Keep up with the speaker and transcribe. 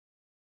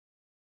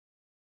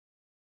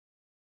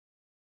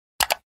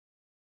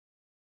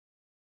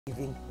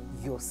forgiving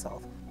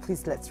yourself.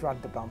 Please, let's run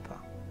the bumper.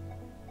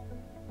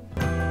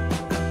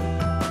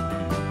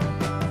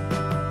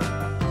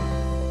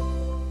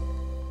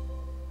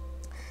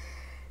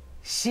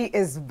 She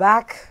is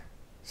back.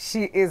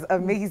 She is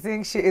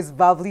amazing. She is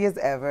bubbly as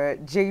ever.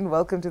 Jane,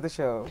 welcome to the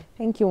show.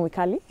 Thank you,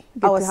 Mikali.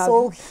 Our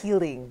soul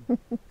healing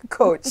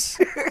coach.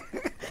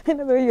 I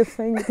know the way you're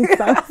saying it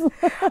sounds.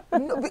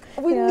 No,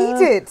 we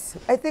need it.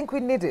 I think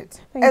we need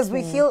it. As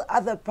we heal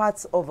other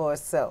parts of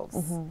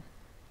ourselves,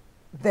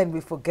 then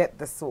we forget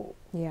the soul.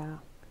 Yeah.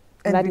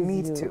 And that we is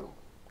need you. to.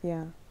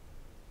 Yeah.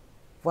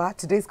 Wow,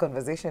 today's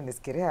conversation is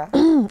Kiria.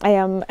 I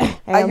am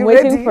you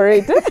waiting ready? for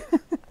it.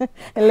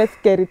 And let's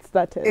get it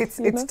started. It's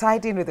you know?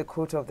 tied in with the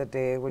quote of the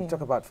day. We talk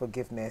about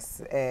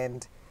forgiveness,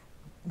 and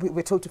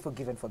we're told to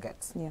forgive and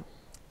forget. Yeah.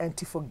 And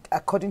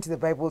according to the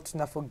Bible, to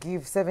now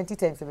forgive 70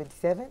 times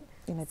 77,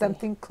 In a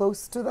something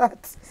close to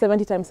that.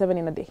 70 times 7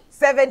 in a day.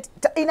 7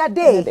 in a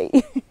day. In a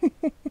day.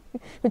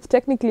 Which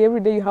technically every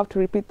day you have to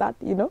repeat that,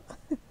 you know?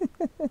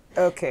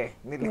 Okay,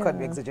 nearly caught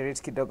me exaggerate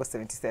kidogo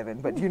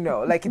 77, but you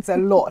know, like it's a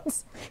lot.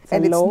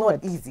 And it's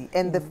not easy.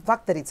 And the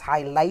fact that it's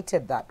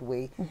highlighted that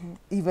way,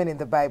 even in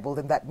the Bible,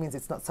 then that means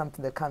it's not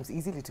something that comes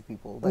easily to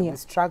people, that we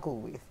struggle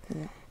with.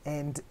 Yeah.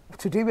 And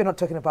today we're not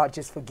talking about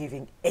just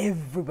forgiving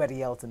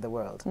everybody else in the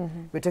world.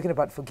 We're talking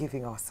about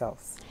forgiving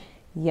ourselves.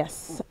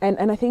 Yes.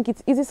 And I think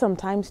it's easy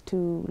sometimes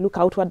to look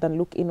outward than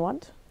look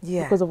inward.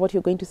 Yeah. Because of what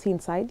you're going to see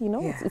inside, you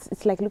know? Yeah.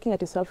 It's like looking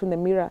at yourself in the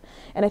mirror.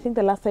 And I think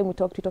the last time we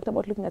talked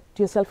about looking at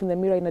yourself in the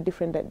mirror in a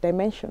different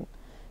dimension.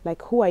 Like,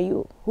 who are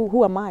you?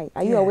 Who am I?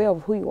 Are you aware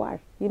of who you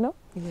are, you know?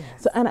 Yes.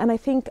 So, and I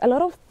think a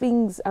lot of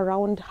things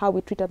around how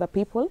we treat other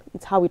people,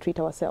 it's how we treat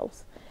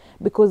ourselves.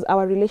 Because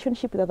our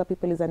relationship with other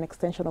people is an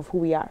extension of who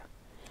we are.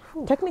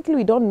 Technically,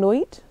 we don't know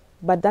it,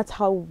 but that's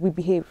how we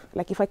behave.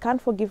 Like, if I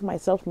can't forgive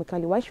myself,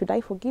 Mikali, why should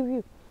I forgive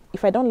you?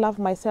 If I don't love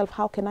myself,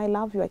 how can I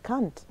love you? I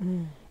can't.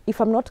 If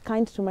I'm not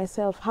kind to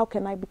myself, how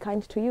can I be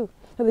kind to you?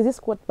 So there's this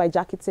quote by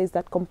Jack. It says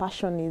that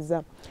compassion is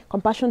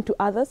compassion to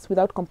others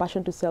without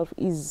compassion to self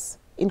is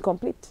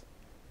incomplete,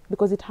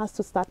 because it has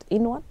to start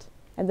inward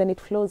and then it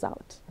flows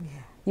out. Yeah.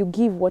 You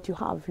give what you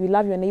have. You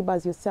love your neighbor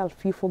as yourself.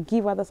 You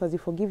forgive others as you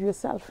forgive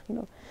yourself. You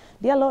know,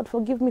 dear Lord,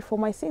 forgive me for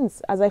my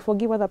sins as I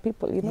forgive other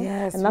people. You know,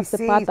 yes, and that's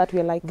the part that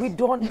we're like. We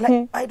don't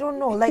like. I don't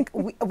know. Like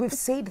we've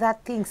said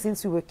that thing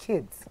since we were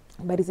kids.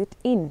 But is it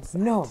in?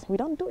 No. We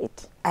don't do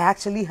it. I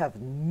actually have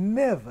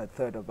never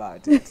thought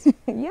about it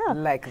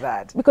like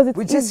that. Because it's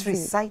we just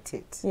recite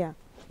it. Yeah.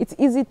 It's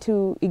easy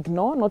to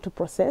ignore, not to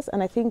process.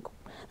 And I think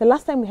the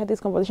last time we had this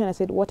conversation, I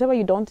said, whatever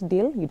you don't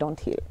deal, you don't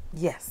heal.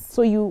 Yes.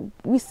 So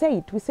we say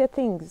it. We say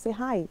things. We say,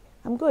 hi,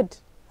 I'm good.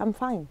 I'm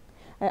fine.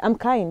 I'm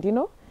kind, you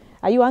know.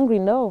 Are you angry?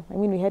 No. I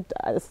mean, we had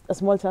a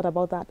small chat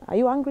about that. Are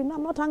you angry? No,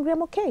 I'm not angry.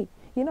 I'm okay.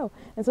 You know,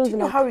 and so do you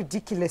know how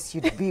ridiculous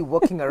you'd be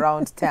walking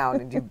around town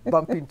and you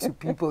bump into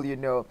people, you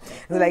know,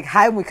 they're like,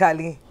 hi,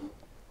 Mikali,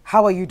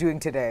 how are you doing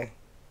today?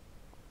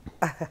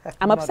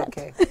 I'm upset.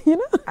 Okay. You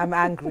know, I'm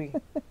angry.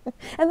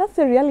 And that's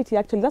the reality,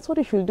 actually. That's what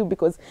you should do,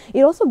 because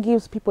it also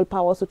gives people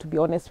power also to be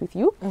honest with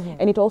you.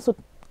 And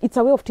it's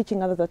a way of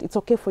teaching others that it's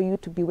okay for you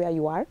to be where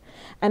you are.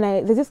 And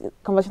there's this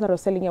conversation that I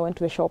was telling you. I went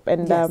to a shop,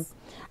 and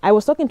I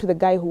was talking to the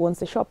guy who owns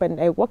the shop, and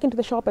I walk into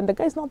the shop and the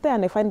guy's not there,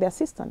 and I find the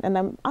assistant, and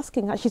I'm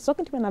asking her, she's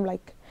talking to me, and I'm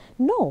like,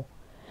 no,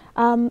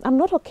 I'm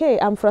not okay,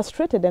 I'm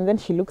frustrated. And then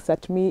she looks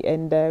at me,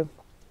 and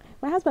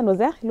my husband was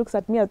there. He looks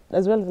at me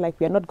as well, like,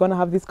 we are not going to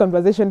have this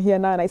conversation here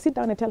now. And I sit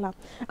down and tell her,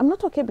 I'm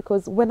not okay,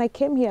 because when I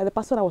came here, the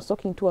person I was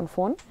talking to on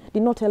phone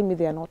did not tell me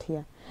they are not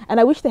here. And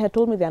I wish they had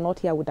told me they are not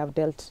here. I would have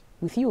dealt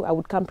with you. I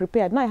would come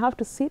prepared. Now I have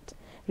to sit,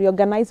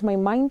 reorganize my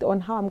mind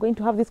on how I'm going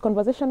to have this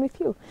conversation with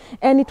you.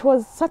 And it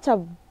was such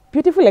a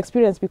beautiful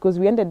experience, because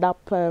we ended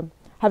up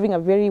having a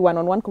very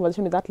one-on-one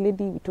conversation with that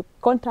lady. We took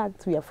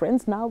contacts. We are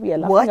friends now. We are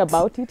laughing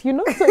about it, you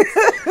know. So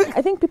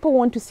I think people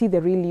want to see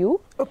the real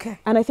you. Okay.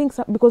 And I think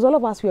because all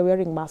of us, we are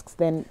wearing masks,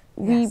 then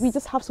we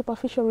just have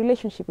superficial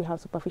relationship. We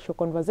have superficial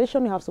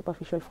conversation. We have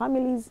superficial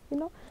families, you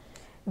know.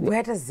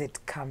 Where does it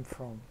come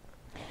from?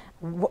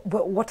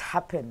 What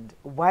happened?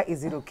 Why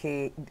is it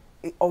okay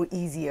or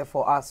easier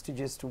for us to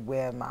just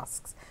wear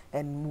masks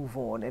and move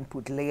on and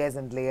put layers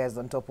and layers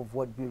on top of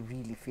what we're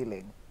really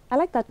feeling? I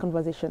like that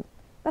conversation.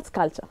 That's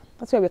culture.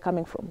 That's where we're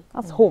coming from.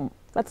 That's home.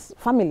 That's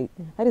family.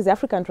 That is the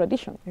African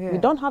tradition. We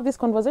don't have these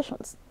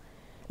conversations.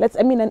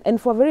 And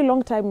for a very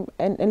long time,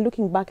 and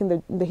looking back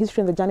in the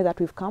history and the journey that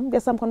we've come,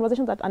 there's some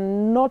conversations that are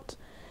not,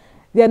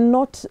 they're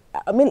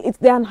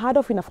unheard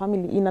of in a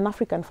family, in an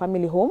African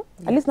family home.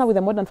 At least now with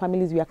the modern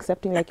families, we're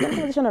accepting, like,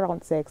 conversation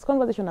around sex,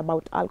 conversation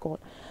about alcohol,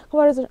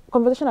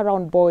 conversation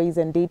around boys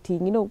and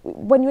dating. You know,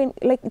 when you're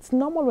it's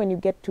normal when you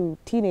get to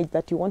teenage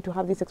that you want to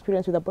have this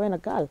experience with a boy and a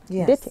girl,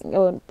 dating,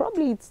 or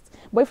probably it's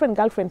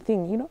boyfriend-girlfriend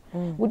thing, you know.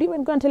 Would you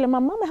even go and tell your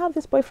mom, I have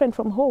this boyfriend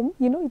from home,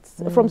 you know,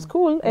 it's from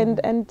school,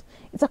 and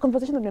it's a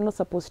conversation that you're not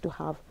supposed to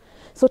have.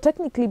 So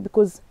technically,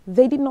 because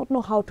they did not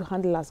know how to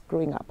handle us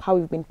growing up, how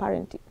we've been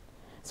parenting.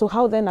 So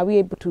how then are we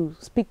able to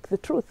speak the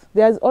truth?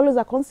 There's always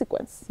a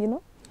consequence, you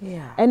know?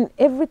 Yeah. And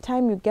every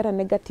time you get a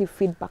negative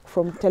feedback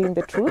from telling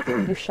the truth,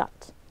 you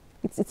shut.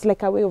 It's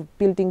like a way of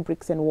building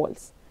bricks and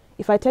walls.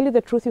 If I tell you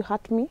the truth, you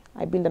hurt me,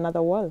 I build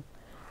another wall.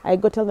 I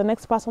go tell the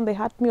next person they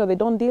hurt me or they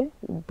don't deal,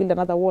 build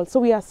another wall. So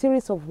we are a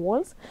series of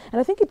walls,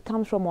 and I think it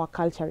comes from our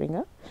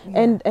culturing,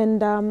 and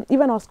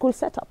even our school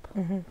setup.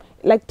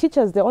 Like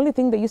teachers, the only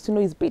thing they used to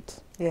know is beat.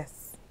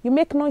 Yes. You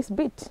make noise,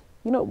 beat.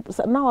 You know,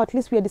 so now at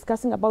least we are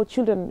discussing about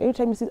children. Every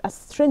time you see a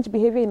strange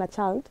behavior in a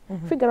child,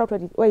 figure out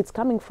where it's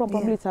coming from.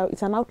 Probably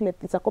it's an outlet,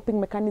 it's a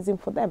coping mechanism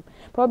for them.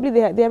 Probably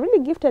they are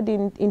really gifted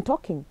in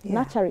talking,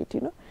 nurture it,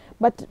 you know.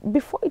 But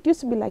before it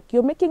used to be like,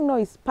 you're making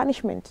noise,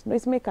 punishment,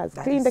 noisemakers,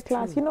 clean the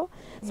class, you know.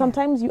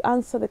 Sometimes you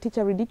answer the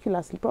teacher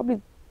ridiculously. Probably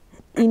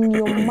in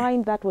your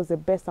mind that was the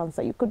best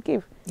answer you could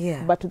give.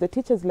 Yeah. But to the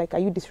teachers, like,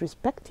 are you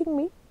disrespecting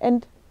me?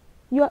 And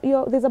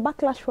there's a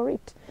backlash for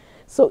it.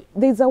 So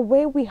there's a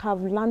way we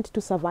have learned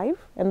to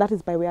survive, and that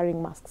is by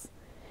wearing masks.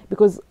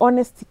 Because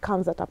honesty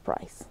comes at a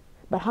price.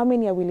 But how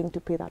many are willing to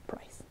pay that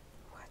price?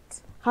 What?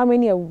 How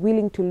many are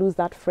willing to lose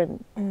that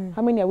friend?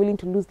 How many are willing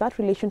to lose that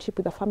relationship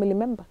with a family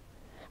member?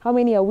 How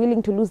many are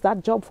willing to lose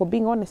that job for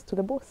being honest to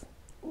the boss?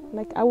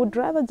 Like, I would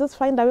rather just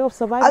find a way of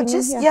surviving.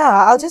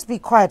 I'll just be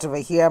quiet over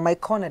here. My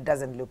corner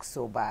doesn't look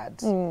so bad,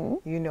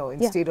 you know,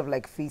 instead of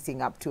like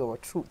facing up to our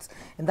truths.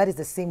 And that is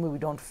the same way we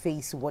don't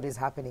face what is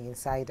happening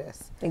inside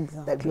us.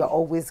 Exactly. That we are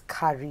always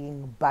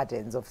carrying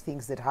burdens of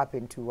things that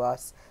happened to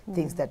us,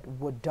 things that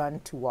were done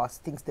to us,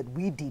 things that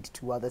we did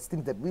to others,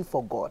 things that we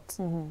forgot.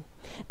 And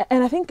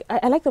I think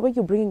I like the way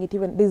you're bringing it.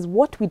 Even there's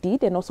what we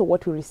did and also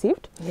what we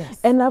received. Yes.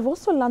 And I've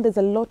also learned there's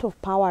a lot of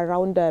power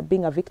around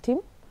being a victim.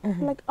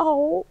 Like,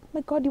 oh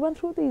my God, you went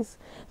through this.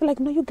 They're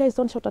like, no, you guys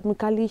don't shout at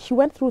Mikali. She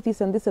went through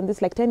this and this and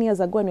this like 10 years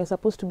ago, and you're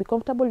supposed to be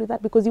comfortable with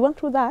that because you went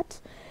through that.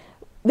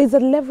 There's a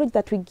leverage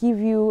that we give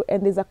you,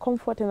 and there's a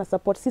comfort and a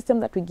support system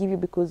that we give you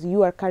because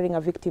you are carrying a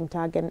victim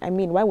tag. And I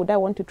mean, why would I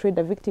want to trade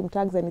the victim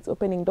tags and it's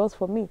opening doors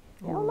for me?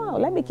 I don't know.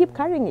 Let me keep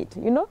carrying it.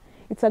 You know,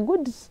 it's a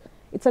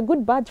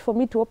good badge for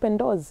me to open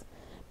doors.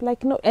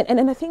 Like, no,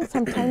 and I think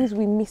sometimes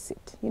we miss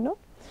it. You know.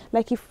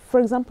 Like if, for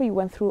example, you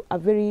went through a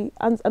very,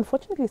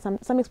 unfortunately,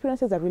 some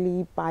experiences are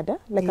really bad,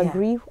 like a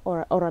grief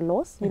or a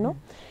loss, you know,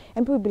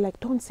 and people will be like,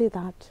 don't say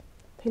that.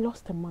 They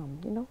lost a mom,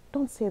 you know.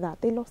 Don't say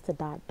that. They lost a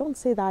dad. Don't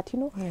say that, you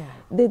know. Yeah.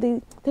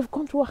 They've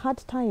gone through a hard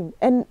time.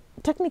 And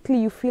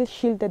technically you feel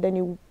shielded and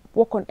you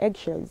walk on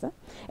eggshells.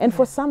 And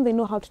for some, they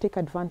know how to take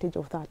advantage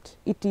of that.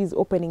 It is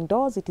opening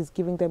doors. It is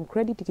giving them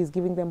credit. It is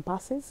giving them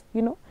passes,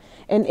 you know.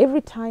 And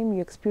every time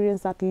you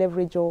experience that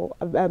leverage or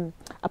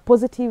a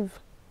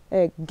positive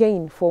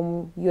gain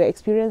from your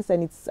experience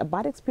and it's a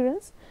bad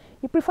experience,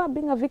 you prefer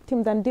being a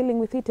victim than dealing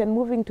with it and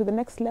moving to the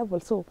next level.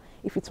 So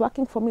if it's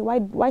working for me,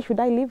 why should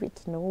I leave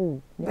it?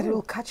 No. But it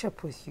will catch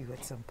up with you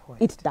at some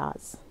point. It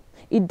does.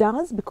 It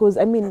does, because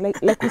I mean,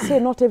 like we say,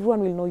 not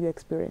everyone will know your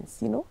experience,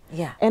 you know.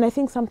 Yeah. And I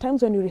think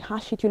sometimes when you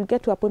rehash it, you'll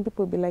get to a point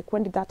people will be like,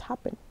 when did that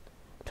happen?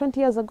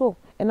 20 years ago.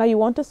 And now you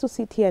want us to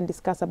sit here and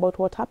discuss about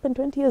what happened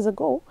 20 years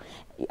ago.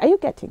 Are you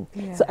getting?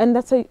 Yeah. So, and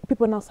that's why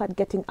people now start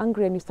getting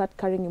angry, and you start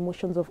carrying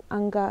emotions of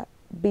anger,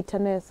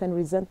 bitterness and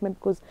resentment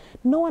because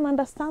no one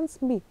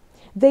understands me.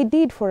 They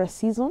did for a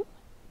season,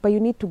 but you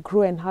need to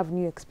grow and have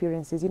new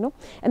experiences, you know.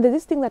 And there's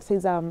this thing that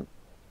says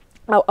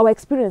our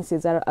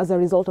experiences are as a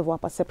result of our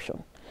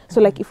perception. So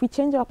like if we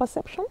change our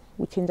perception,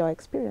 we change our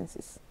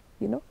experiences,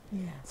 you know.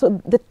 Yeah.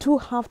 So the two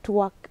have to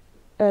work.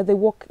 They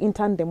work in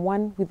tandem,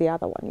 one with the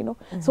other one, you know.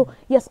 So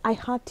yes, I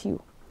hurt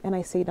you and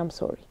I said I'm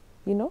sorry,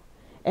 you know,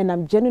 and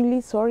I'm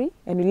genuinely sorry,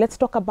 and let's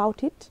talk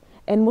about it.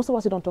 And most of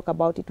us, we don't talk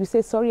about it. We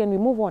say sorry and we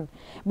move on.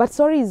 But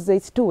sorry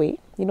it's two-way,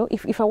 you know.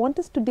 If I want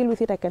us to deal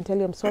with it, I can tell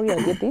you I'm sorry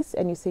I did this,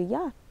 and you say,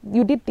 yeah,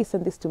 you did this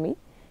and this to me,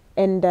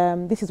 and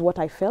this is what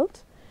I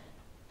felt,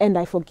 and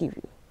I forgive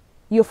you.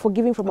 You're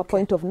forgiving from a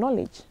point of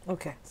knowledge.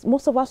 Okay.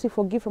 Most of us, we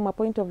forgive from a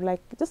point of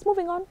like, just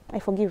moving on, I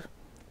forgive.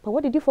 But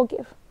what did you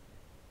forgive?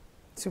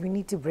 So we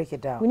need to break it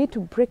down. We need to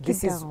break it down.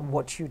 This is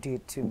what you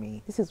did to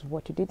me. This is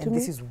what you did to me. And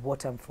this is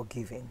what I'm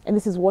forgiving. And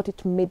this is what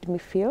it made me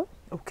feel.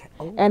 Okay.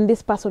 Oh. And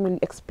this person will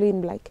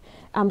explain like,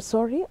 I'm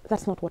sorry,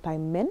 that's not what I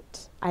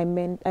meant.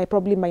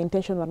 Probably my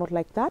intentions were not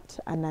like that,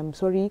 and I'm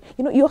sorry.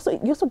 You know, you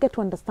also get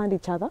to understand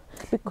each other.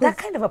 Because that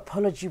kind of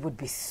apology would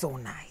be so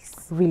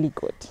nice. Really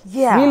good.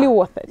 Yeah. Really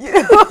worth it.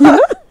 You know?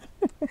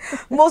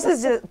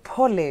 Moses just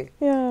pole.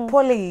 Yeah.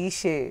 Pole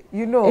ishe.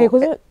 You know.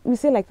 Because we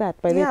say like that,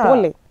 by the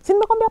pole. Si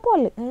nimekwambia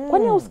pole.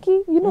 Kwani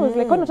hausikii? You know, it's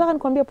like, kwani unataka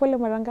nikwambie pole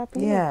mara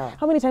ngapi? Yeah.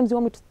 How many times do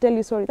you want me to tell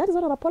you sorry? That is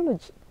not an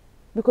apology.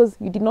 Because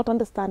you did not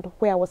understand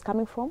where I was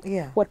coming from,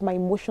 what my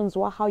emotions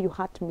were, how you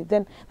hurt me.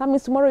 Then that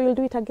means tomorrow you'll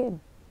do it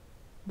again.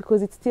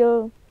 Because it's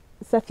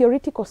a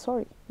theoretical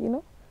sorry, you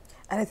know?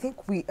 And I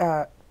think we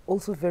are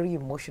also very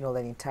emotional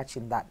and in touch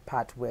in that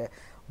part where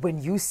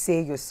when you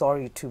say you're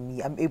sorry to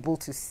me, I'm able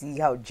to see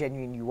how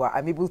genuine you are.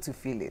 I'm able to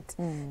feel it.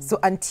 So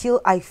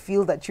until I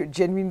feel that you're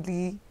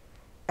genuinely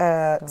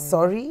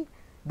sorry,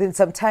 then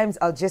sometimes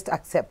I'll just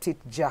accept it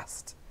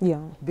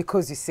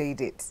because you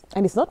said it.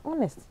 And it's not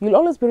honest. You'll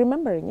always be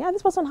remembering, yeah,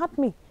 this person hurt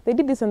me. They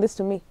did this and this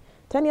to me.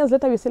 10 years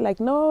later, you say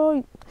like,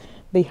 no,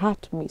 they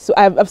hurt me. So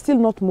I've still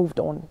not moved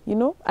on, you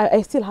know.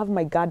 I still have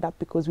my guard up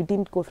because we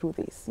didn't go through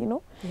this, you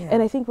know. Yeah.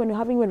 And I think when you're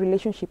having a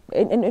relationship,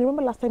 and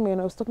remember last time when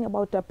I was talking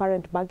about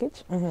parent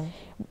baggage,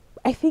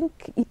 I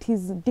think it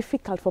is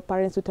difficult for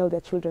parents to tell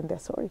their children they're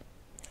sorry.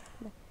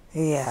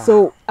 Yeah.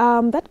 So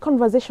that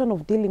conversation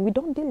of dealing, we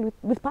don't deal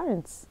with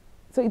parents.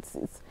 So it's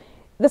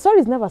the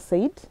sorry is never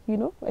said, you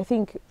know. I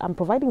think I'm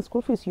providing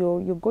school fees,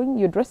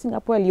 you're dressing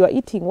up well, you're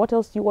eating, what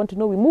else do you want to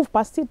know? We move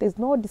past it, there's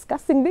no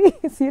discussing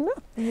this, you know.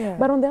 Yeah.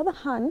 But on the other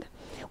hand,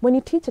 when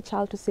you teach a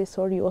child to say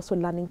sorry, you're also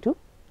learning to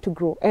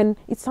grow. And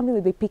it's something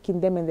that they pick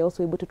in them and they're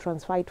also able to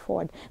transfer it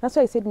forward. That's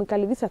why I said,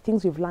 Mikali, these are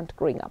things we've learned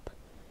growing up.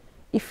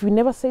 If you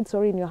never said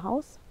sorry in your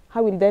house,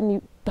 how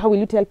will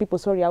you tell people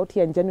sorry out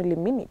here and genuinely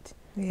mean it?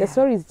 Yeah. The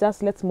sorry is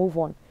just let's move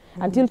on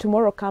until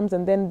tomorrow comes,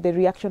 and then the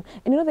reaction.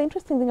 And you know the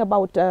interesting thing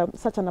about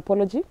such an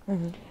apology,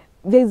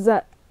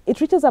 it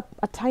reaches a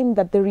time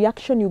that the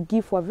reaction you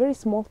give for a very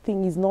small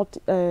thing is not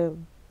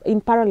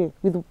in parallel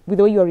with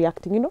the way you're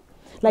reacting. You know,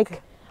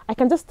 like I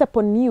can just step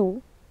on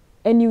you,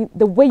 and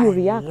the way you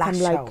react, I'm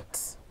like,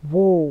 out.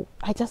 whoa!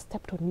 I just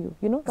stepped on you.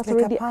 You know, that's like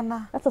already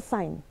that's a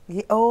sign.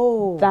 Yeah.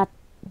 Oh, that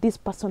this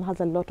person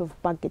has a lot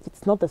of baggage.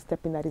 It's not the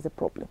stepping that is a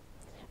problem.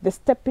 The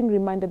stepping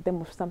reminded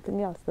them of something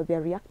else that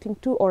they're reacting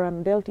to or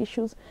undealt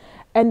issues.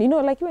 And, you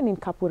know, like even in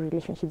couple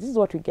relationships, this is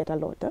what we get a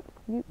lot.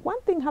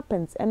 One thing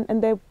happens and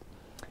the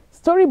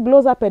story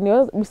blows up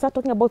and we start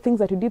talking about things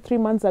that you did 3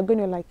 months ago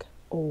and you're like,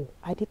 oh,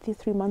 I did this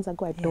 3 months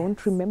ago. I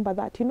don't remember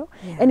that, you know.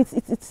 Yeah. And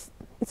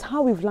it's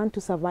how we've learned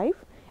to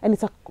survive. And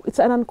it's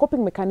an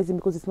uncoping mechanism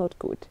because it's not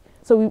good.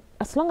 So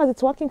as long as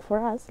it's working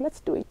for us, let's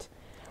do it.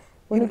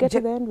 When we get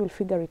to the end, we'll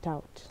figure it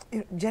out.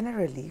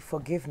 Generally,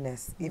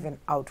 forgiveness, even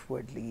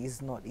outwardly,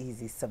 is not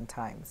easy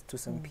sometimes to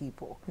some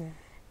people. Yeah.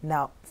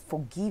 Now,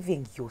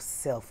 forgiving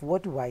yourself,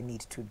 what do I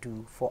need to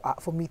do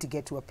for me to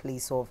get to a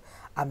place of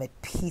I'm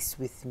at peace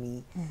with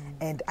me,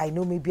 and I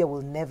know maybe I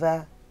will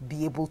never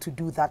be able to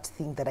do that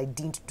thing that I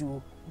didn't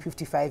do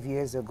 55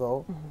 years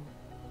ago,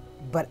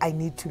 but I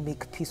need to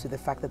make peace with the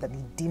fact that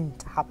it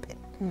didn't happen.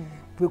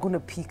 We're going to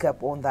pick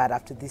up on that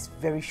after this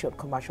very short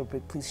commercial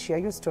break. Please share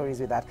your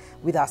stories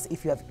with us.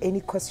 If you have any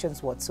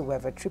questions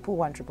whatsoever,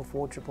 111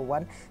 444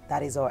 111.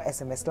 That is our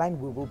SMS line.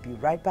 We will be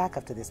right back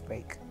after this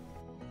break.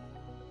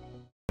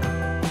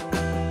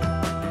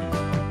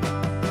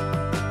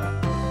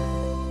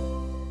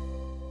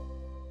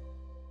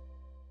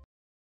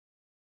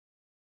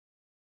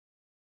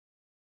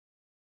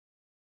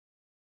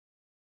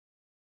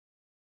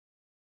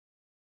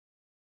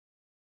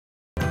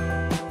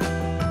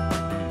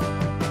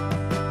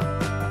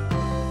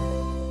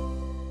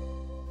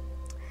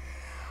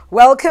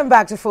 Welcome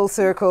back to Full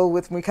Circle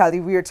with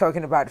Mikali. We are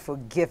talking about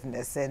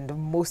forgiveness and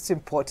most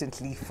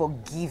importantly,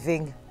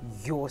 forgiving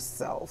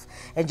yourself.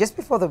 And just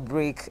before the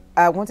break,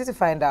 I wanted to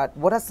find out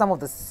what are some of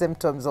the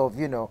symptoms of,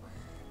 you know,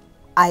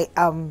 I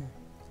am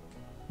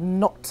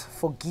not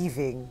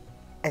forgiving,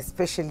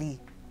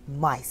 especially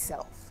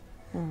myself.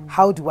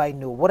 How do I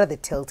know? What are the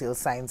telltale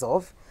signs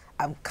of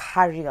I'm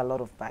carrying a lot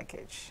of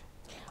baggage?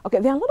 Okay,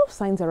 there are a lot of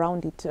signs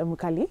around it,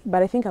 Mikali,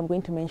 but I think I'm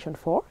going to mention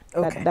 4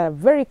 that are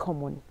very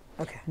common.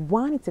 Okay.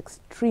 One, it's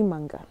extreme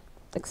anger.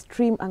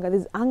 Extreme anger.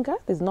 There's anger,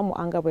 there's normal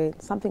anger where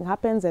something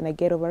happens and I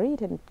get over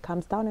it and it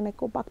calms down and I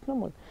go back to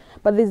normal.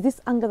 But there's this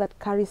anger that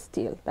carries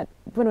still, that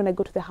even when I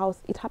go to the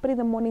house, it happened in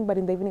the morning, but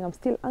in the evening I'm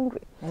still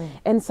angry.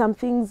 And some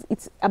things,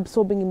 it's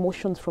absorbing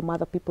emotions from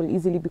other people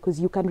easily because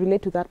you can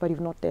relate to that, but you've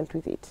not dealt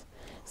with it.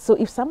 So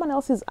if someone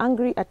else is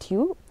angry at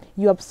you,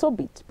 you absorb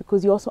it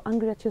because you're also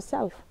angry at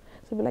yourself.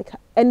 So be like,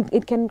 and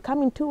it can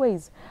come in 2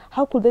 ways.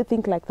 How could they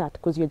think like that?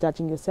 Because you're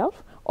judging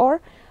yourself, or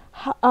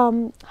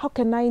how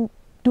can I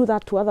do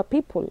that to other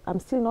people?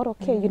 I'm still not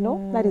okay, you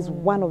know? That is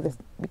one of the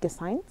biggest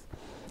signs.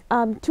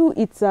 2,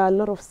 it's a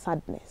lot of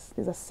sadness.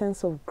 There's a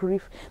sense of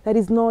grief that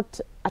is not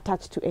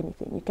attached to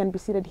anything. You can be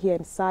seated here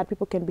and sad.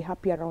 People can be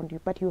happy around you,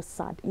 but you're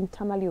sad.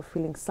 Internally, you're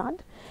feeling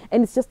sad.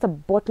 And it's just a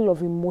bottle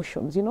of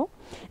emotions, you know?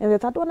 And the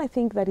third one I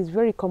think that is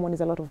very common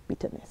is a lot of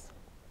bitterness.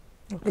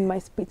 In my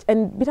speech.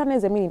 And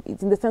bitterness, I mean,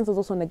 it's in the sense of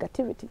also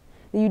negativity.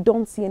 You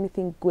don't see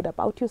anything good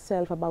about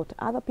yourself, about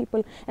other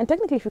people. And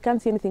technically, if you can't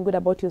see anything good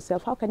about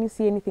yourself, how can you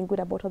see anything good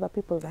about other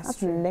people?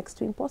 That's next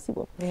to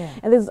impossible. Yeah.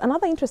 And there's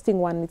another interesting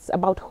one. It's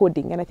about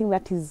hoarding. And I think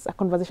that is a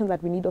conversation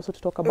that we need also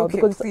to talk about. Okay,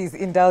 because please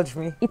indulge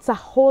me. It's a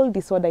whole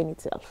disorder in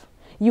itself.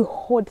 You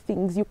hoard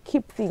things, you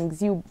keep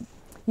things,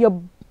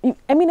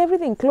 I mean,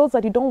 everything, clothes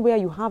that you don't wear,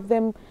 you have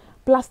them.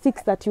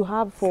 Plastics that you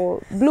have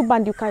for Blue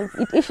Band, you can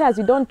eat Isha,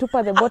 you don't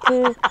tupa the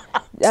bottle.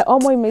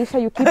 Omo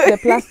imeisha, you keep the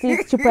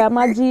plastic. Chupa ya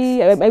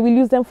maji, I will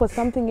use them for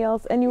something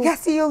else. And you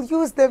yes, you'll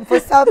use them for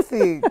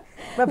something.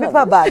 But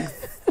paper bags.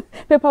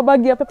 paper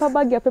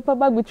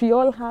bag, which we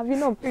all have, you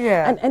know.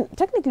 Yeah. And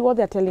technically, what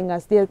they're telling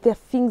us, they're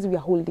things we are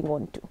holding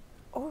on to.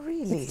 Oh,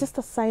 really? It's just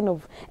a sign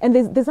of, and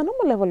there's a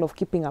normal level of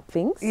keeping up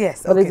things.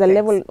 Yes. But there's a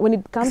level when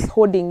it comes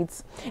hoarding.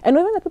 And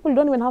even the people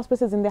don't even have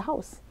spaces in their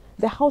house.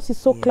 The house is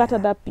so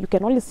cluttered up, you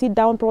can only sit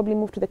down, probably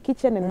move to the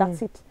kitchen, and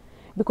that's it.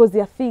 because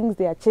there are things,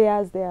 there are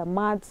chairs, there are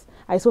mats.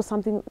 I saw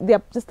something, there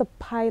are just a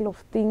pile of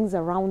things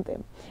around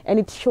them, and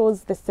it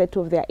shows the set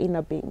of their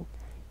inner being.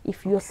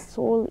 If your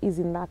soul is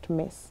in that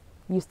mess,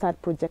 you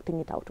start projecting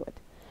it outward.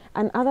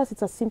 And others,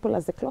 it's as simple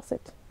as the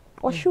closet.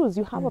 Or shoes.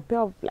 You have a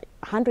pair of like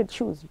 100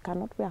 shoes. You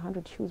cannot wear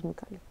 100 shoes,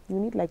 Mukali. You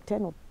need like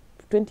 10 or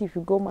 20 if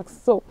you go max.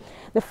 So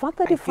the fact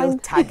that you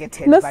find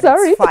targeted, no, but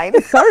sorry, it's fine.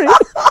 sorry,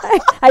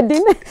 I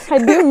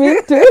didn't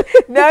mean to.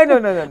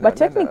 No. But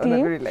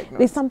technically, really like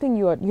there's something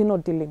you're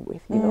not dealing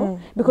with, you know,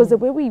 because the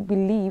way we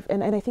believe,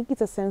 and I think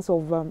it's a sense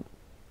of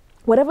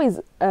whatever is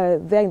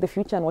there in the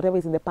future and whatever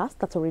is in the past,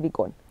 that's already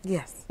gone.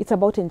 Yes. It's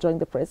about enjoying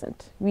the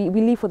present. We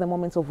live for the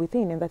moments of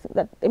within,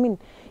 and I mean,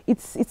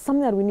 it's something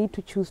that we need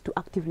to choose to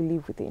actively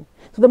live within.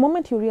 So the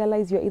moment you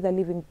realize you're either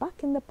living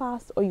back in the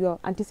past or you're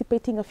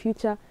anticipating a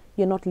future,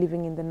 you're not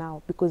living in the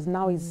now, because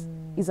now is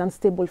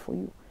unstable for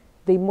you.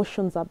 The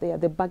emotions are there,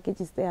 the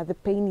baggage is there, the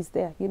pain is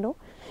there, you know.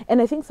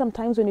 And I think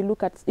sometimes when you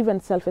look at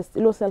even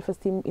low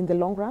self-esteem in the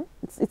long run,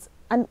 it's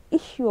an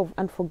issue of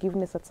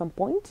unforgiveness at some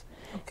point.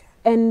 Okay.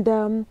 And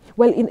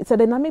it's a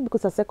dynamic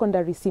because it's a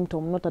secondary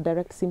symptom, not a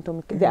direct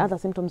symptom. There are other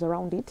symptoms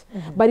around it,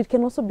 but it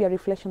can also be a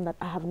reflection that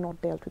I have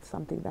not dealt with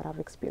something that I've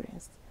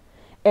experienced.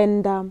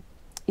 And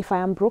if I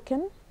am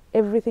broken,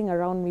 everything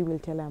around me will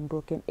tell I'm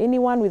broken.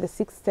 Anyone with a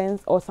sixth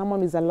sense or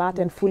someone who's alert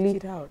and fully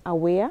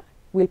aware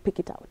will pick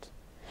it out.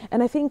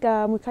 And I think,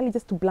 Mukali,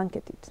 just to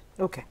blanket it,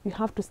 you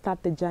have to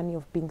start the journey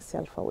of being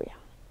self-aware.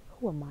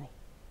 Who am I?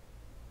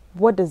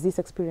 What does this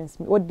experience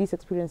mean? What did this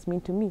experience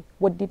mean to me?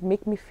 What did it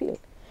make me feel?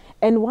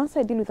 And once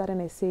I deal with that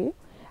and I say,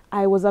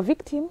 I was a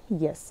victim,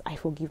 yes, I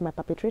forgive my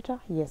perpetrator,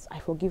 yes, I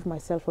forgive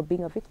myself for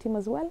being a victim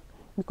as well,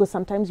 because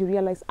sometimes you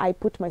realize I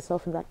put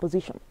myself in that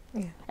position.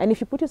 Yeah. And if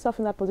you put yourself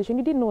in that position,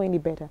 you didn't know any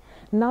better.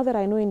 Now that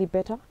I know any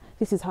better,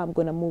 this is how I'm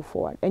going to move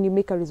forward, and you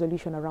make a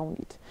resolution around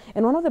it.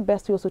 And one of the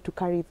best ways also to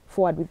carry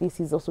forward with this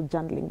is also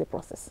journaling the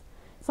process.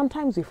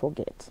 Sometimes we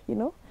forget, you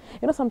know.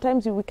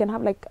 Sometimes we can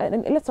have like,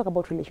 and let's talk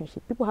about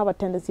relationship. People have a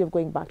tendency of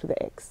going back to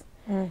the ex.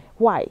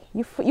 Why?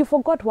 You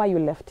forgot why you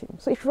left him.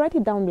 So if you write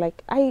it down,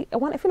 like I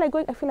feel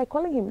like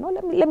calling him. No,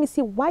 let me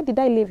see, why did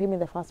I leave him in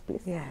the first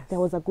place? Yes. There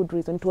was a good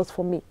reason. It was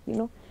for me. You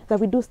know,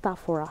 that we do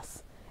stuff for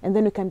us, and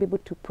then we can be able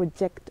to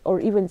project or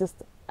even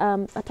just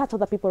attach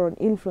other people or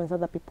influence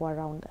other people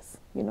around us.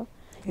 You know.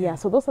 Yeah,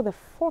 so those are the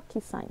 4 key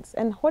signs.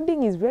 And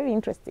hoarding is very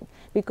interesting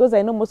because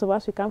I know most of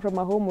us, we come from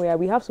a home where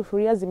we have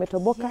sufurias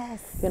zimetoboka.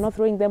 Yes. We're not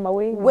throwing them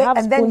away. We have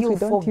and then you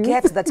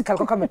forget that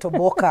kalkoka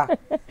metoboka.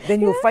 Then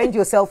you find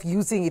yourself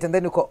using it and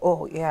then you go,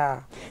 oh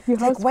yeah.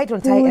 Like, why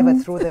don't I ever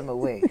throw them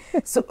away?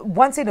 So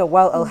once in a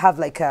while I'll have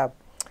like a,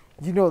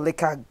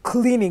 like a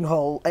cleaning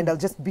hole, and I'll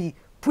just be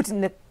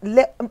putting it,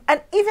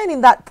 and even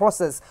in that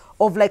process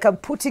of like I'm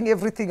putting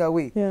everything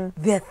away,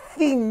 there are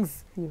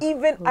things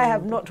I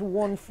have not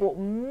worn for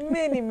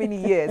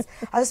many years.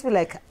 I'll just be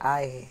like,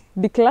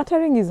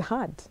 decluttering is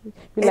hard.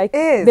 It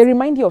is. They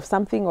remind you of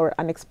something or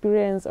an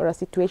experience or a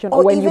situation,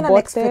 or when even you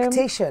bought an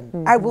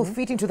expectation. I will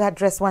fit into that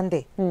dress one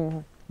day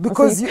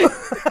because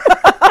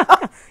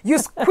you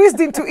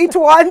squeezed into it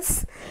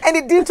once and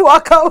it didn't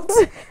work out,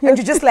 and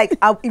you just like,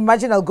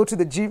 imagine I'll go to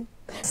the gym.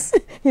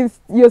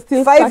 You're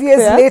still 5 years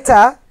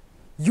later,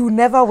 you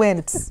never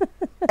went,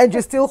 and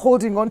you're still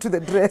holding on to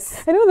the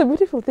dress. I know the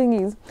beautiful thing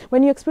is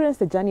when you experience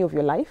the journey of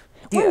your life,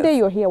 one day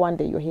you're here, one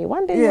day you're here,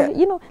 one day you're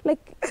here,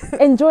 like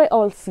enjoy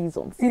all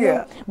seasons. You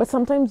know? But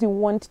sometimes you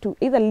want to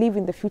either live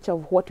in the future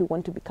of what you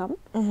want to become.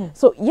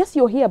 So yes,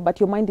 you're here, but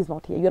your mind is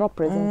not here. You're not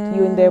present.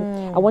 You're in the,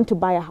 I want to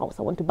buy a house.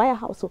 I want to buy a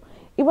house. So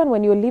even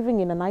when you're living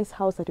in a nice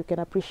house that you can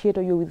appreciate,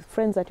 or you're with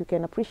friends that you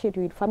can appreciate,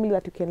 you're with family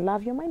that you can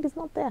love, your mind is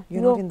not there.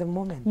 You're not in the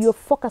moment. You're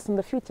focused on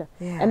the future.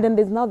 And then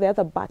there's now the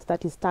other part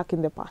that is stuck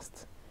in the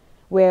past,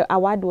 where a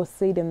word was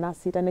said and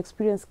that's it. An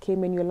experience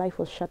came and your life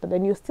was shattered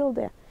and you're still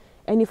there.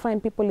 And you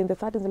find people in the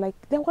 30s, they're like,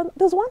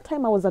 there's one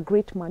time I was a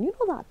great man. You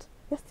know that.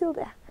 They're still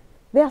there.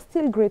 They are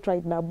still great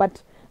right now.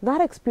 But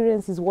that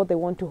experience is what they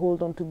want to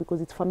hold on to because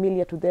it's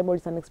familiar to them, or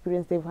it's an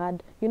experience they've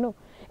had,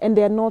 and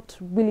they're not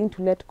willing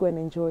to let go and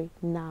enjoy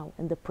now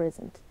and the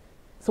present.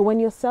 So when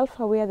you're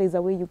self-aware, there's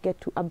a way you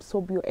get to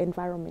absorb your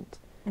environment.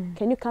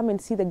 Can you come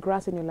and see the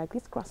grass and you're like,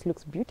 this grass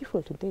looks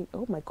beautiful today.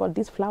 Oh my God,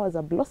 these flowers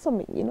are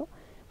blossoming,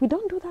 We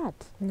don't do that.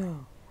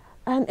 No.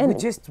 And we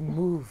just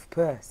move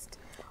first.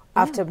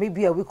 After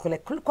maybe a week, we're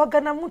like,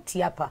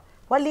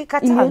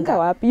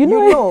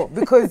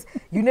 because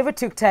you never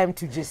took time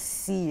to just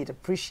see it,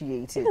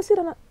 appreciate it.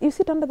 You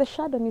sit under the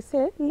shadow and you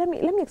say, let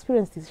me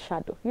experience this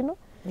shadow,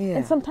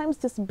 And sometimes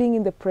just being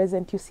in the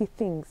present, you see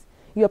things,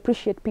 you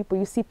appreciate people,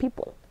 you see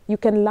people. You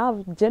can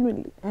love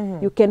genuinely.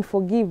 You can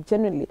forgive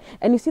genuinely.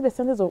 And you see the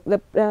sense of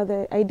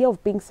the idea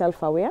of being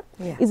self-aware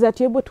is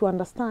that you're able to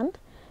understand,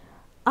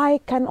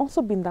 I can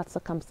also be in that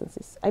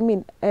circumstances. I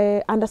mean,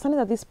 understanding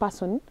that this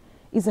person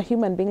is a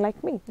human being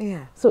like me.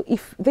 So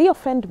if they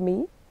offend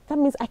me, that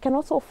means I can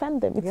also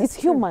offend them. It's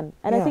human.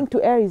 And I think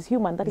to err is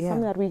human. That is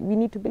something that we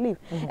need to believe.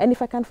 And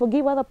if I can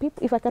forgive other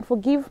people, if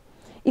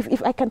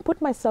I can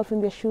put myself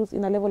in their shoes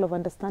in a level of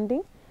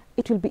understanding,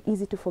 it will be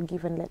easy to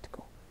forgive and let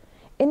go.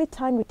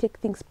 anytime you take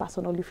things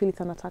personal, you feel it's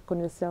an attack on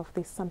yourself,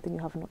 there's something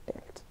you have not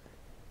dealt.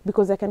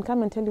 Because I can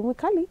come and tell you,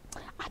 Kali,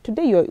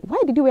 today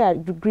why did you wear a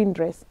green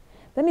dress?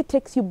 Then it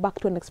takes you back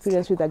to an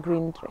experience with a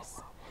green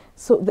dress.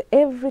 So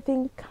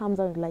everything comes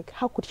out like,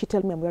 how could she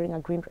tell me I'm wearing a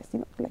green dress? You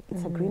know, like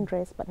it's a green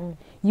dress, but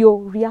you're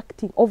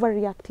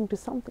overreacting to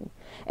something.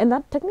 And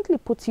that technically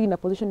puts you in a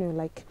position where you're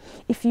like,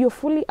 if you're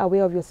fully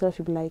aware of yourself,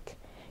 you'll be like,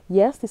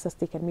 yes, this has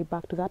taken me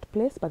back to that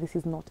place, but this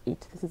is not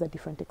it. This is a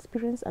different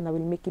experience, and I will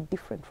make it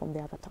different from the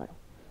other time.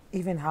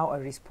 Even how I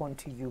respond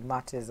to you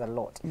matters a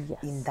lot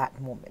in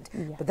that moment.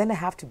 Yes. But then I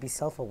have to be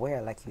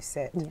self-aware, like you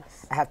said.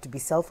 Yes. I have to be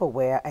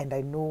self-aware, and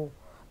I know,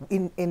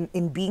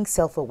 in being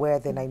self-aware,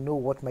 then I know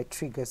what my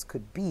triggers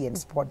could be and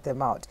spot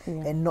them out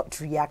and not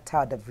react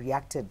how I've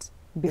reacted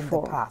before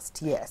in the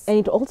past. Yes. And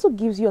it also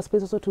gives you a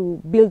space also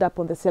to build up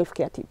on the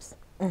self-care tips.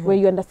 Where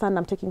you understand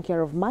I'm taking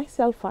care of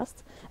myself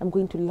first. I'm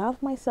going to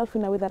love myself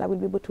in a way that I will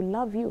be able to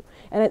love you.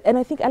 And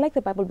I think I like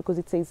the Bible because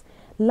it says,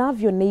 love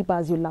your neighbor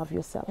as you love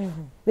yourself.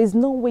 There's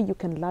no way you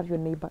can love your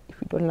neighbor if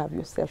you don't love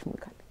yourself,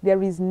 Mikali.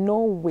 There is no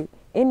way.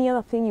 Any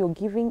other thing you're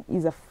giving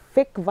is a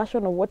fake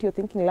version of what you're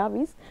thinking love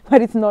is,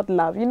 but it's not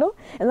love, you know?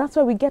 And that's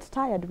why we get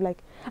tired.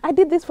 Like, I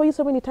did this for you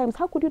so many times.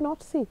 How could you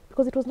not see?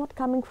 Because it was not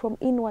coming from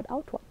inward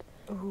outward.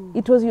 Ooh.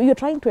 It was you're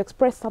trying to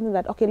express something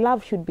that, okay,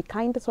 love should be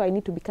kind, so I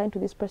need to be kind to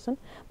this person,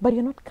 but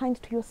you're not kind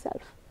to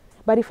yourself.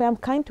 But if I am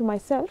kind to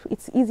myself,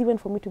 it's easy even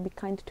for me to be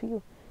kind to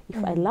you.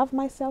 If I love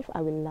myself, I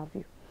will love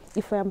you.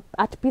 If I am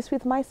at peace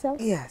with myself,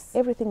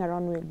 everything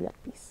around me will be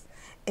at peace.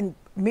 And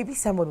maybe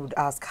someone would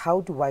ask,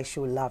 how do I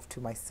show love to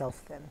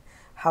myself then?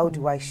 How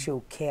do I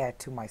show care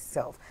to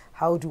myself?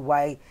 How do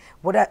I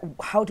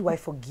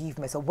forgive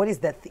myself? What is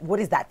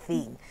that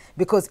thing?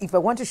 Because if I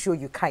want to show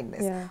you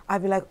kindness,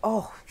 I'd be like,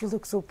 oh, you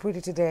look so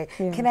pretty today.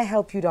 Can I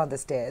help you down the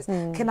stairs?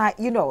 Can I,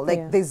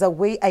 there's a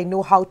way I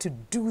know how to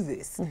do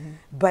this.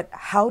 But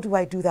how do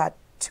I do that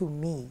to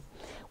me?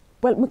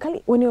 Well,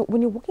 Mikali, when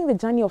you're walking the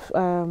journey of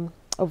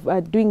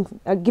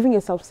giving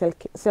yourself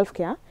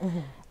self-care,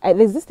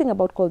 there's this thing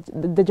called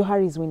the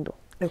Johari's window.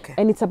 Okay.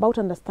 And it's about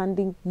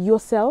understanding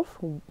yourself,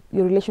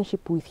 your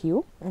relationship with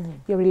you,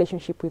 your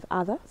relationship with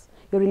others,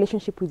 your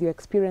relationship with your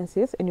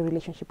experiences, and your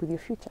relationship with your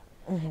future.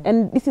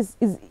 And this is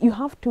you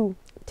have to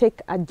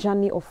take a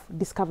journey of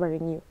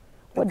discovering you.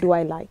 What do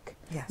I like?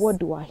 Yes. What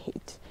do I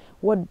hate?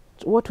 What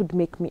would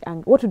make me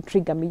angry? What would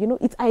trigger me? You know,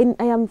 I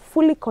am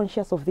fully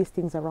conscious of these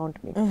things around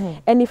me.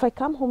 And if I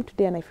come home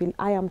today and I feel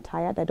I am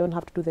tired, I don't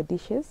have to do the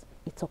dishes,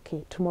 it's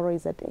okay. Tomorrow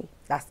is a day.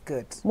 That's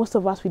good. Most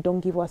of us, we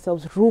don't give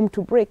ourselves room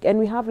to break. And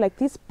we have like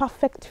this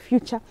perfect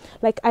future.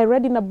 Like I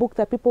read in a book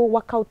that people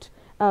work out,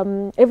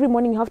 every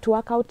morning you have to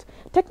work out.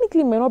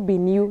 Technically it may not be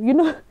new, you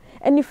know,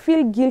 and you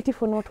feel guilty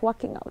for not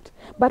working out.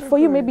 But for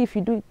you, maybe if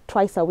you do it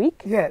twice a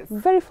week,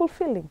 very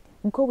fulfilling.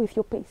 Go with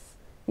your pace.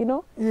 You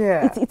know,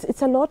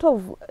 it's a lot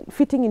of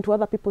fitting into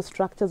other people's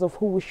structures of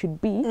who we should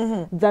be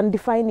than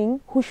defining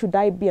who should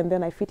I be and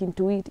then I fit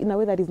into it in a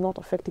way that is not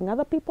affecting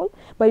other people,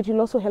 but it will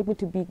also help me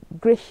to be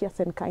gracious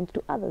and kind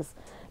to others.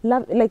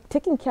 Love, like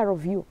taking care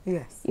of you.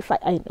 Yes. If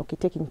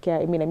taking care.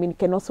 I mean, you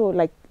can also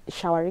like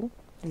showering,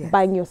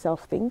 buying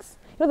yourself things.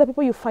 You know, the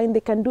people you find, they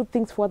can do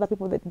things for other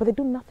people, but they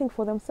do nothing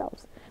for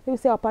themselves. They will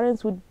say our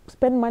parents would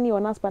spend money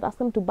on us, but ask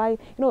them to buy,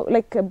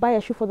 buy a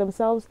shoe for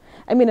themselves.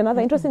 I mean,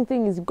 another interesting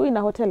thing is go in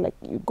a hotel, like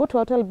you go to a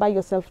hotel, buy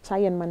yourself chai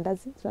and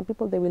mandazi. Some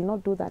people, they will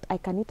not do that. I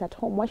can eat at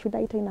home. Why should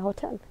I eat in a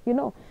hotel? You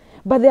know,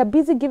 but they are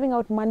busy giving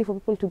out money for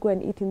people to go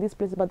and eat in this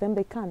place, but then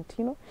they can't,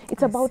 you know.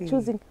 It's about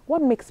choosing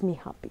what makes me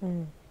happy,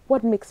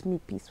 what makes me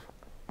peaceful,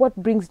 what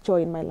brings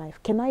joy in my life.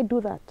 Can I do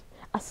that?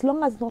 As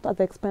long as not at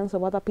the expense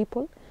of other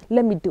people,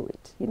 let me do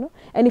it, you know.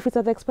 And if it's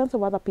at the expense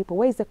of other people,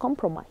 where is the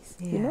compromise,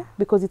 you know?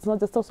 Because it's not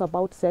just also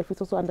about self,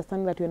 it's also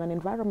understanding that you're in an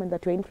environment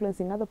that you're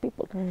influencing other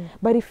people.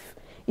 But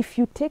if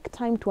you take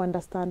time to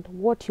understand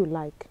what you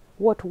like,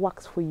 what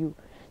works for you.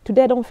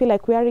 Today I don't feel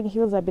like wearing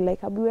heels, I'll be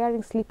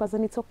wearing slippers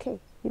and it's okay,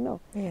 you know.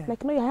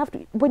 Like, no, you have to,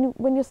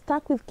 when you're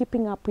stuck with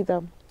keeping up with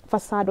the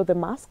facade or the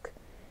mask,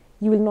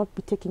 you will not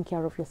be taking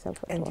care of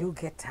yourself at all. And you'll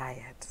get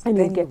tired. And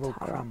then you'll get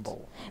tired.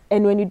 Crumble.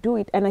 And when you do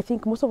it, and I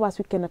think most of us,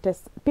 we can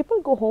attest, people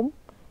go home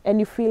and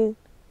you feel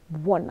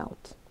worn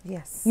out.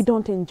 Yes. You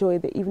don't enjoy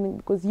the evening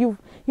because you've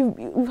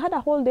had a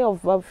whole day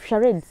of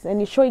charades and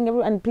you're showing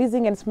everyone and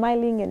pleasing and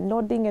smiling and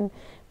nodding,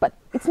 but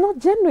it's not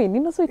genuine, you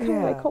know, so you're kind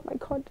of like, oh my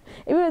God.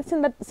 Have you ever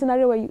seen that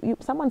scenario where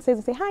someone says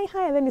and say,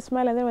 hi, and then you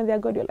smile, and then when they're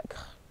gone, you're like,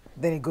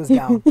 then it goes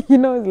down. You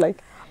know, it's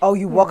like, oh,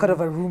 you walk out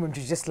of a room and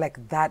you're just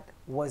like, that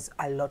was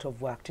a lot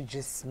of work to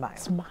just smile.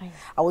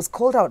 I was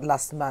called out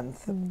last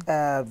month.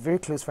 A very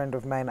close friend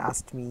of mine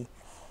asked me,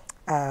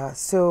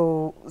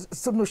 so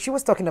no, she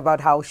was talking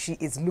about how she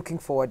is looking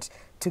forward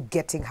to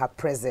getting her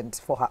present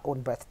for her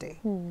own birthday.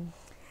 And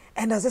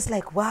I was just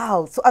like,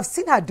 wow. So I've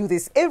seen her do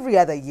this every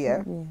other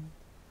year.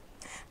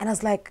 And I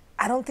was like,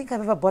 I don't think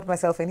I've ever bought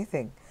myself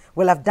anything.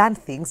 Well, I've done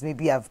things,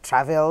 maybe I've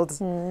traveled,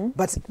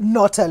 but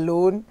not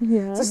alone.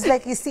 So it's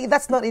like, you see,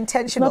 that's not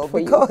intentional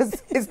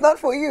because it's not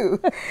for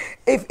you.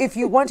 If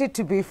you want it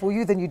to be for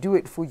you, then you do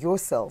it for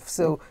yourself.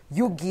 So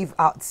you give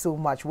out so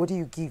much. What do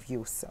you give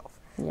yourself?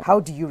 Yeah. How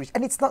do you reach?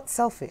 And it's not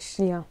selfish.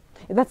 Yeah.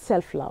 That's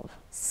self-love.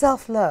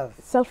 Self-love.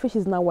 Selfish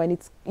is now when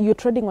you're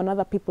treading on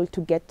other people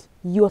to get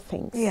your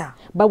things. Yeah.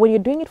 But when you're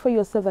doing it for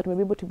yourself, that may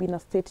be able to be in a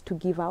state to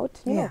give out.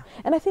 You know.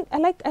 And I think I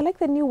like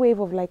the new wave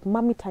of like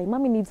mommy time.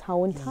 Mommy needs her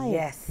own time.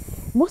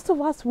 Yes. Most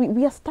of us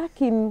we are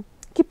stuck in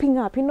keeping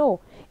up. You know,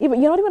 even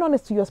you're not even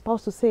honest to your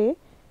spouse to say,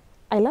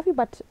 I love you,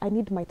 but I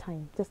need my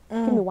time. Just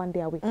give me 1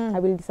 day a week. I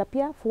will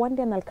disappear for 1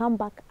 day and I'll come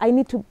back. I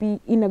need to be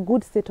in a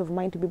good state of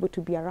mind to be able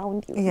to be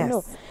around you. Yes. You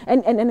know.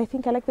 And I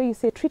think I like the way you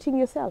say treating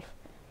yourself.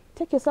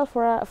 Take yourself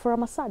for a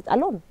massage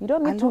alone. You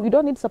don't need to. You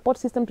don't need support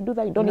system to do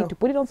that. You don't need to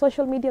put it on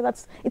social media.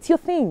 It's your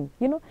thing.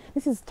 You know.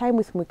 This is time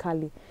with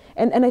Mwikali,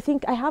 and I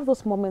think I have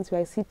those moments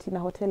where I sit in a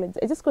hotel and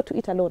I just go to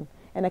eat alone,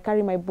 and I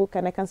carry my book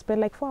and I can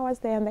spend like 4 hours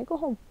there and I go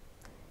home.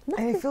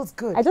 And it feels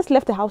good. I just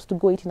left the house to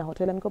go eat in a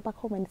hotel and go back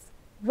home, and it's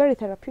very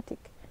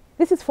therapeutic.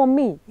 This is for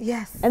me.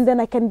 Yes. And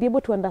then I can be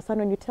able to understand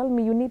when you tell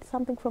me you need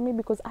something from me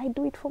because I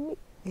do it for me.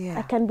 Yeah.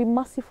 I can be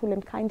merciful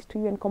and kind to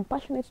you and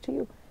compassionate to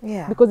you.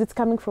 Yeah. Because it's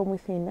coming from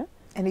within. Eh?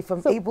 And if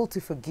I'm able to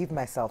forgive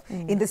myself,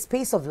 in the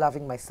space of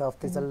loving myself,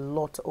 there's a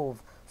lot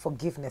of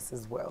forgiveness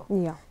as well.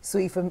 Yeah. So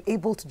if I'm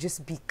able to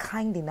just be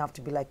kind enough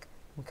to be like,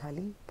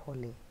 Mwikali,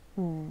 pole,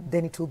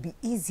 then it will be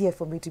easier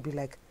for me to be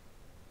like,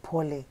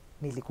 pole,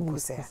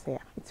 nilikukosea.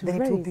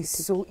 Then it will be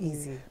so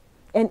easy.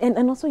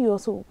 And also you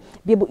also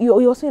be able,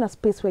 you're also in a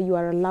space where you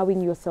are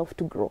allowing yourself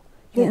to grow.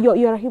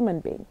 You're a human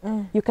being.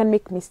 You can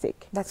make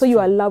mistake. So you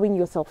are allowing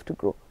yourself to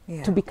grow,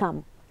 to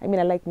become. I mean,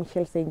 I like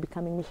Michelle saying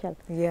becoming Michelle.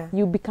 Yeah.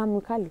 You become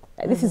Mwikali.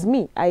 This is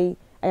me. I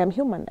am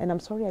human and I'm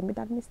sorry I made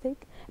that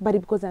mistake. But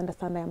because I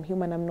understand I am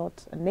human, I'm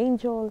not an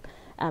angel,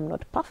 I'm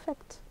not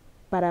perfect,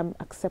 but I'm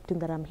accepting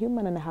that I'm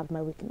human and I have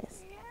my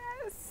weakness.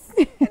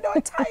 Yes. And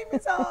our time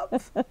is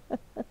up.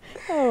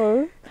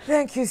 Oh.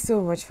 Thank you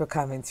so much for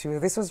coming through.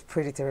 This was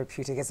pretty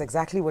therapeutic. It's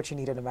exactly what you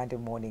need on a Monday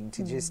morning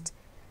to just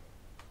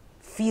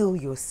feel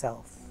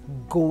yourself,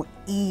 go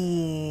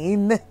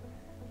in,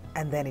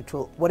 and then it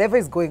will, whatever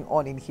is going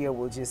on in here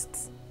will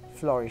just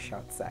flourish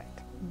outside.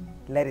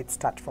 Let it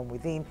start from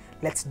within.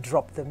 Let's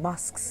drop the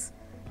masks.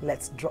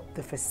 Let's drop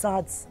the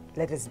facades.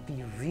 Let us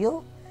be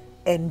real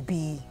and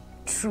be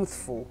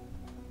truthful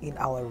in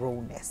our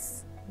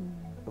rawness.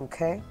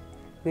 Okay?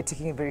 We're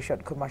taking a very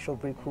short commercial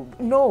break.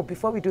 No,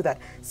 before we do that,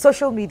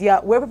 social media,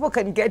 where people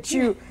can get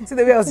you. See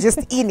the way I was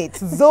just in it.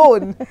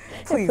 Zone.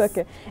 Please. It's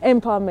okay.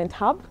 Empowerment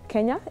Hub,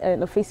 Kenya,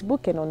 on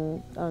Facebook and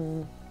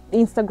on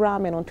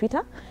Instagram and on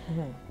Twitter.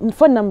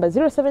 Phone number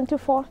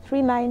 0724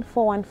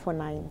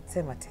 394149.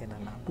 Sema tena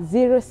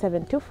number.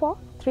 0724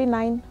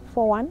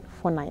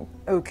 394149.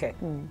 Okay,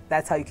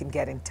 that's how you can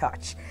get in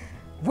touch.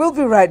 We'll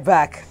be right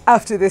back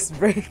after this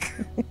break.